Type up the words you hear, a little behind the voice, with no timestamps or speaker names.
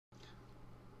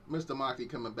Mr. Moxie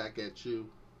coming back at you.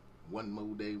 One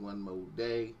more day, one more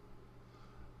day.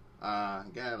 Got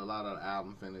a lot of the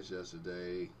album finished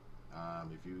yesterday.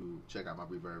 If you check out my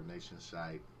Reverb Nation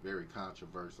site, very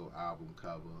controversial album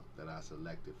cover that I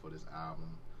selected for this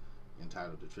album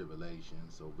entitled The Tribulation.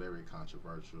 So very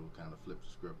controversial, kind of flipped the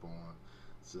script on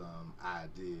some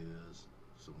ideas,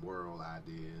 some world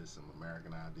ideas, some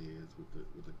American ideas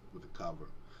with the cover.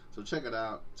 So check it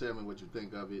out. Tell me what you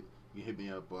think of it. You can hit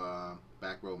me up,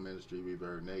 Back Row Ministry,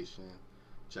 Reverb Nation.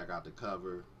 Check out the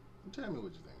cover and tell me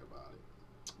what you think about it.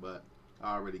 But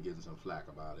I already getting some flack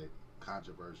about it.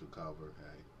 Controversial cover,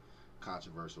 hey.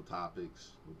 Controversial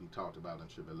topics will be talked about in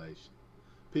tribulation.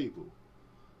 People,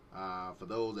 for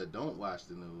those that don't watch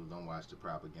the news, don't watch the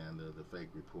propaganda, the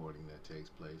fake reporting that takes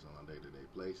place on a day-to-day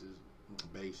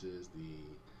basis,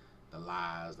 the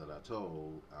lies that are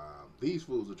told, these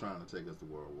fools are trying to take us to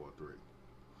World War III.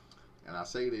 And I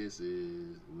say this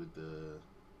to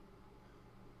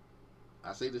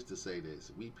say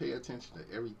this. We pay attention to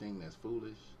everything that's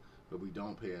foolish, but we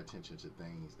don't pay attention to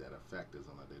things that affect us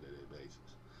on a day-to-day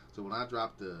basis. So when I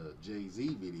dropped the Jay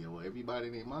Z video, everybody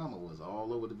and their mama was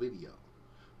all over the video.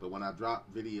 But when I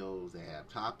drop videos that have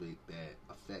topics that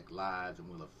affect lives and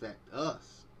will affect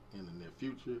us in the near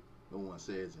future, no one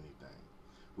says anything.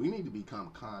 We need to become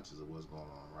conscious of what's going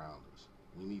on around us.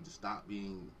 We need to stop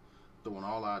throwing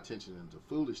all our attention into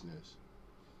foolishness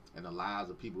and the lives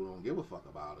of people who don't give a fuck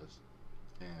about us,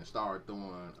 and start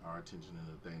throwing our attention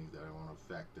into things that are going to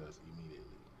affect us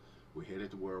immediately. We're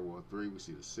headed to World War III. We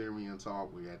see the Syrian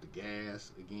talk. We're at the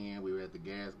gas again. We were at the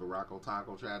gas. Barack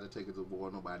Otako tried to take us to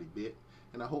war. Nobody bit.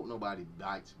 And I hope nobody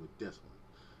bites with this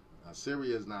one.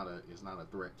 Syria is not a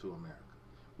threat to America.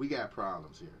 We got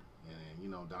problems here. And, you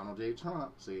know, Donald J.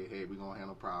 Trump said, hey, we're going to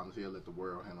handle problems here. Let the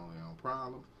world handle their own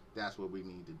problems. That's what we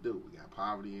need to do. We got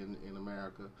poverty in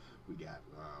America. We got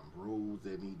roads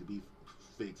that need to be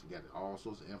fixed. We got all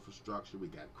sorts of infrastructure. We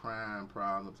got crime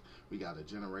problems. We got a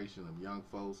generation of young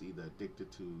folks either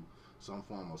addicted to some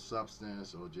form of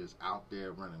substance or just out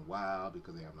there running wild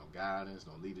because they have no guidance,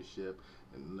 no leadership,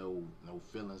 and no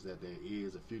feelings that there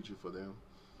is a future for them.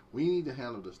 We need to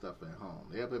handle this stuff at home.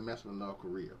 They have been messing with North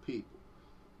Korea. People,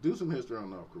 do some history on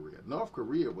North Korea. North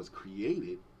Korea was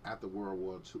created after World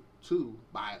War II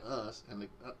by us and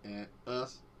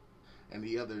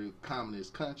the other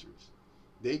communist countries.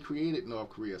 They created North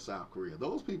Korea, South Korea.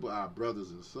 Those people are brothers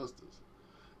and sisters.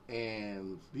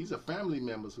 And these are family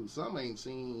members who some ain't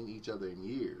seen each other in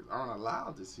years, aren't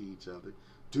allowed to see each other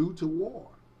due to war.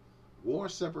 War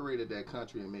separated that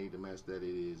country and made the mess that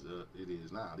it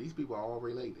is now. These people are all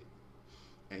related.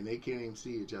 And they can't even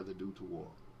see each other due to war.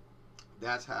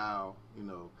 That's how,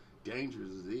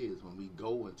 dangerous it is when we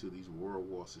go into these world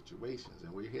war situations,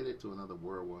 and we're headed to another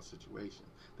world war situation.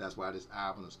 That's why this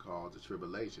album is called The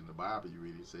Tribulation. The Bible, you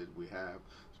read it, says the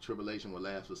tribulation will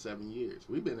last for 7 years.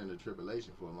 We've been in the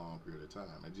tribulation for a long period of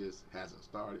time. It just hasn't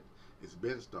started. It's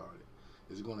been started.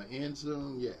 Is it going to end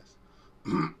soon? Yes.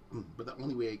 But the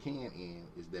only way it can end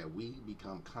is that we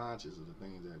become conscious of the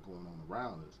things that are going on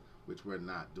around us, which we're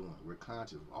not doing. We're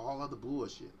conscious of all of the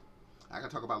bullshit. I can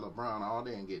talk about LeBron all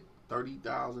day and get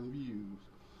 30,000 views,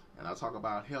 and I talk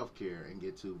about healthcare and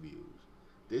get 2 views.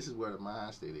 This is where the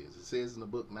mind state is. It says in the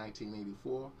book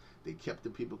 1984, they kept the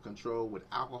people controlled with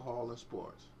alcohol and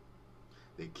sports.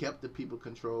 They kept the people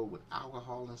controlled with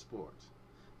alcohol and sports.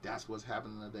 That's what's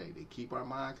happening today. They keep our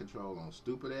mind controlled on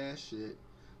stupid ass shit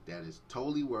that is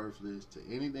totally worthless to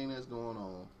anything that's going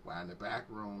on. While in the back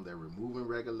room, they're removing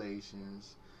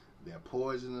regulations. They're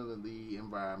poisoning the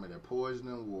environment. They're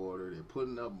poisoning water. They're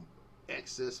putting up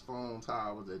excess phone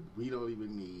towers that we don't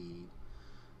even need.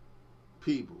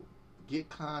 People, get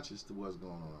conscious to what's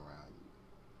going on around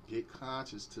you. Get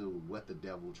conscious to what the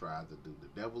devil tries to do. The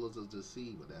devil is a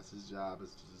deceiver. That's his job,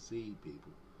 is to deceive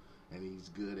people. And he's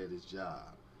good at his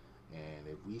job. And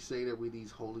if we say that we're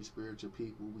these holy spiritual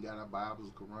people, we got our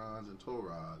Bibles, Qurans, and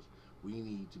Torahs, we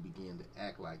need to begin to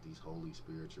act like these holy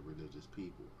spiritual religious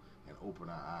people and open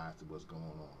our eyes to what's going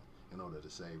on in order to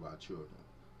save our children.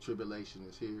 Tribulation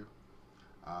is here.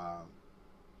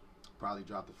 Probably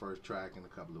drop the first track in a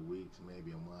couple of weeks,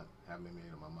 maybe a month. Haven't been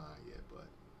made up my mind yet, but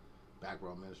Back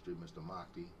Row Ministry, Mr.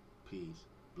 Moxie, peace,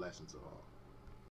 blessings to all.